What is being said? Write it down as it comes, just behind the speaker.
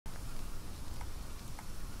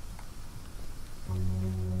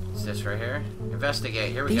What's this right here?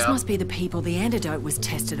 Investigate. Here we These go. must be the people the antidote was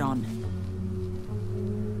tested on.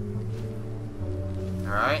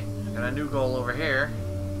 Alright. Got a new goal over here.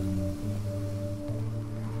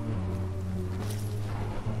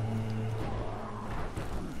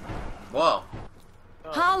 Whoa.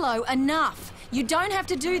 Harlow, enough! You don't have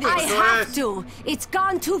to do this. I have to. It's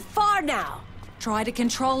gone too far now. Try to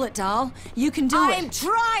control it, doll. You can do I'm it.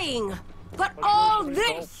 trying. But all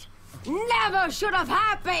this never should have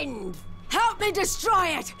happened. Help me destroy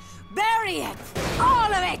it. Bury it.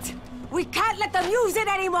 All of it. We can't let them use it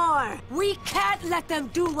anymore. We can't let them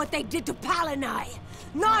do what they did to Pal and I.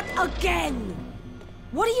 Not again.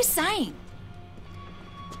 What are you saying?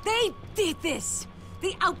 They did this.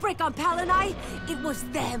 The outbreak on Pal and I, it was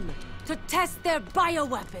them. To test their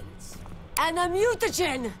bioweapons. And the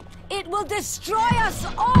mutagen, it will destroy us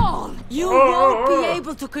all! You won't be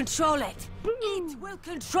able to control it. It will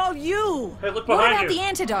control you! Hey, look What behind about you. the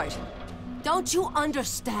antidote? Don't you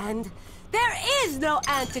understand? There is no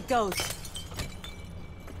antidote!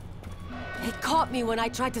 They caught me when I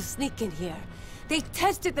tried to sneak in here. They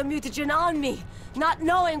tested the mutagen on me, not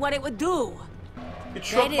knowing what it would do. You They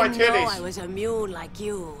choked my didn't know titties. I was immune like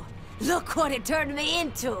you. Look what it turned me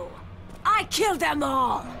into! I killed them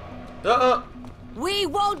all! We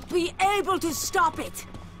won't be able to stop it!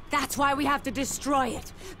 That's why we have to destroy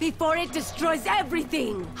it, before it destroys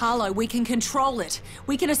everything! Harlow, we can control it.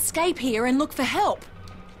 We can escape here and look for help.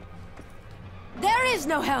 There is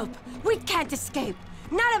no help! We can't escape!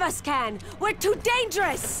 None of us can! We're too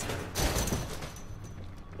dangerous!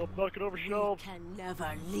 Stop knocking over We shelves. can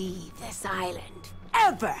never leave this island.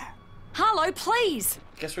 Ever! Harlow, please!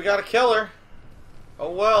 Guess we gotta kill her.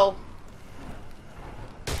 Oh well.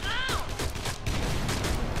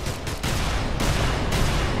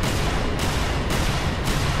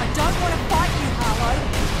 I don't want to fight you, Harlow.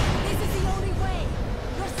 This is the only way!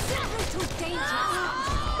 You're simply too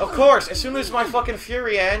dangerous! Of course, as soon as my fucking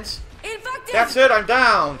fury ends, Infected! that's it, I'm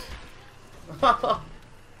downed.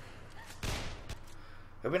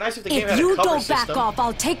 It'd be nice if the game If had a you cover don't system. back off,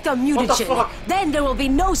 I'll take the What the mutagen. fuck? Then there will be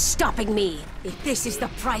no stopping me. If this is the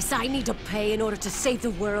price I need to pay in order to save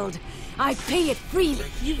the world, I pay it freely.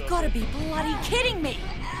 You've got to be bloody kidding me.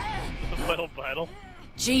 Final battle.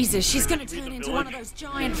 Jesus, she's going to Read turn the into one of village. those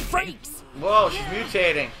giant freaks. Whoa, she's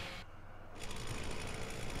mutating.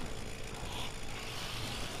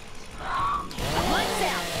 Lights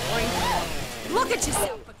out, freak. Look at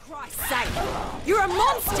yourself, for Christ's sake. You're a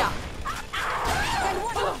monster. And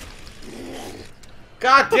what-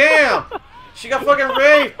 God damn! She got fucking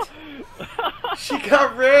raped! She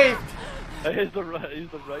got raped! Here's the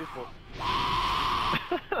rifle.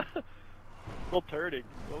 Still turning.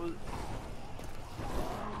 What was?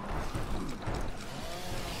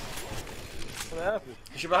 What happened?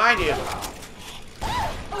 She's behind you.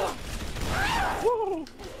 Woo!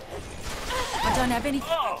 I don't have any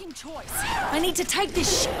fucking choice. I need to take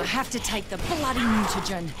this shit. I have to take the bloody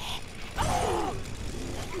mutagen.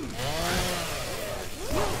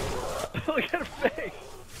 Look at her face.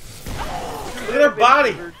 Look at her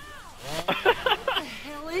body! What the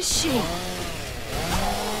hell is she?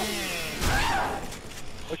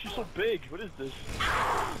 Why is she so big? What is this?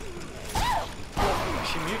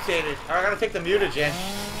 She mutated. Alright, I gotta take the mutagen.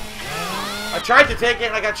 I tried to take it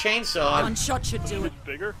and I got chainsawed. One shot should do it. It's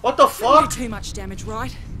bigger? What the Do fuck? too much damage,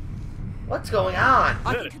 right? What's going on?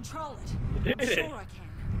 I Did can it. control it. You I'm did sure it. I can.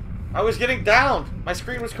 I was getting downed. My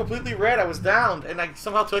screen was completely red. I was downed and I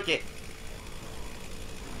somehow took it.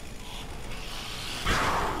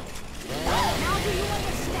 Now do you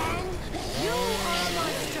understand? You are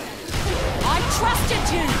my strength. I trusted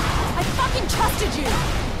you! I fucking trusted you!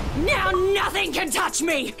 Now nothing can touch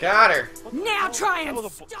me! Got her. Now try and That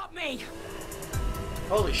was a- stop me!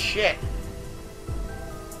 Holy shit.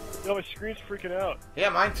 Yo, my screen's freaking out. Yeah,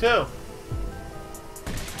 mine too.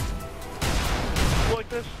 You like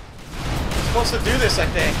this? I'm supposed to do this, I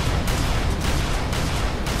think.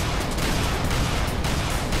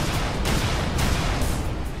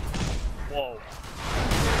 Whoa.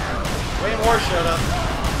 Way more showed up.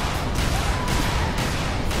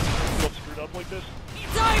 You all screwed up like this?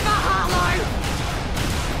 It's over, Harlow!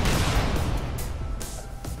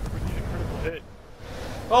 Freaking critical hit.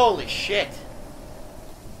 Holy shit.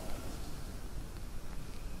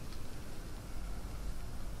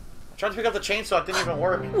 I tried to pick up the chainsaw, it didn't even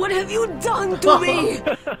work. What have you done to me?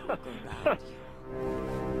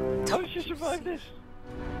 How did she survive this?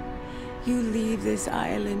 You leave this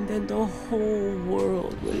island and the whole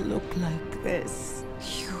world will look like this.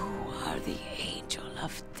 You are the angel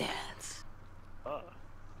of death.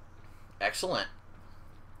 Excellent.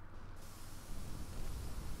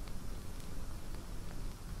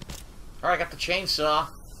 Alright, I got the chainsaw.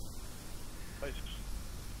 Nice.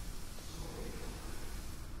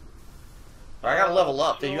 Alright, I gotta level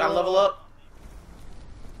up. Dude, you gotta level up?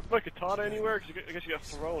 My katana anywhere? Cause I guess you got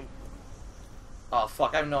thrown. Oh,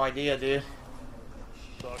 fuck, I have no idea, dude.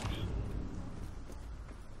 Sucks.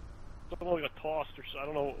 Something like got tossed or so. I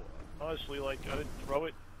don't know. Honestly, like, I didn't throw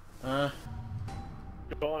it.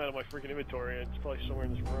 Gone out of my freaking inventory, and it's probably somewhere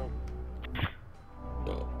in this room.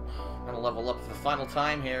 I'm gonna level up for the final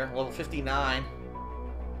time here. Level 59.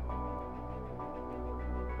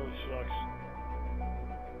 Really sucks.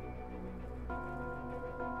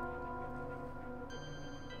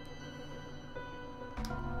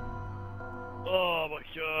 Oh my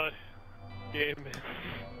god. Damn it.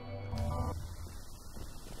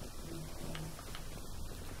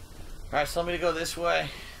 Alright, so let me to go this way.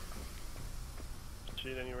 See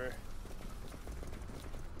it anywhere.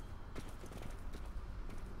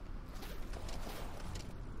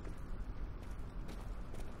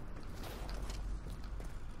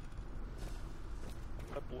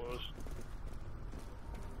 That blows.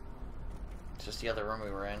 It's just the other room we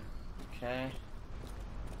were in. Okay.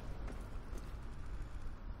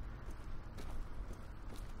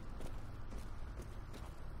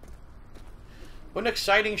 What an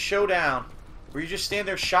exciting showdown. Where you just stand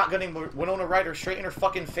there shotgunning Winona Ryder straight in her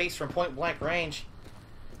fucking face from point blank range.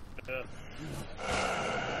 Yeah.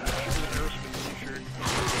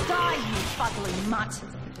 Die, you fuddling mutt!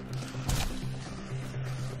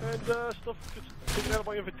 And stuff gets taken out of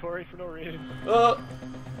my inventory for no reason.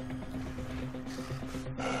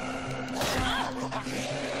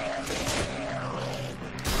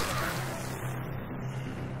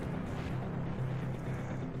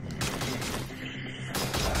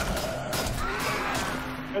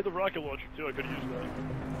 I had the rocket launcher too, I could have used that.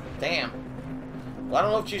 Damn. Well, I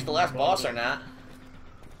don't know if she's the last boss or not.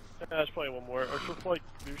 Yeah, there's probably one more. Or she'll like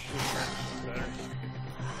do shit better.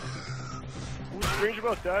 What's strange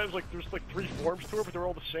about that is like there's like 3 forms to her, but they're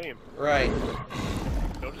all the same. Right.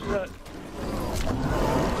 Notice that?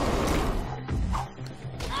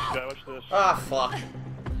 Yeah, watch this. Ah, fuck.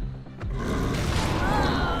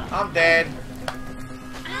 I'm dead.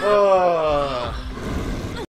 Oh.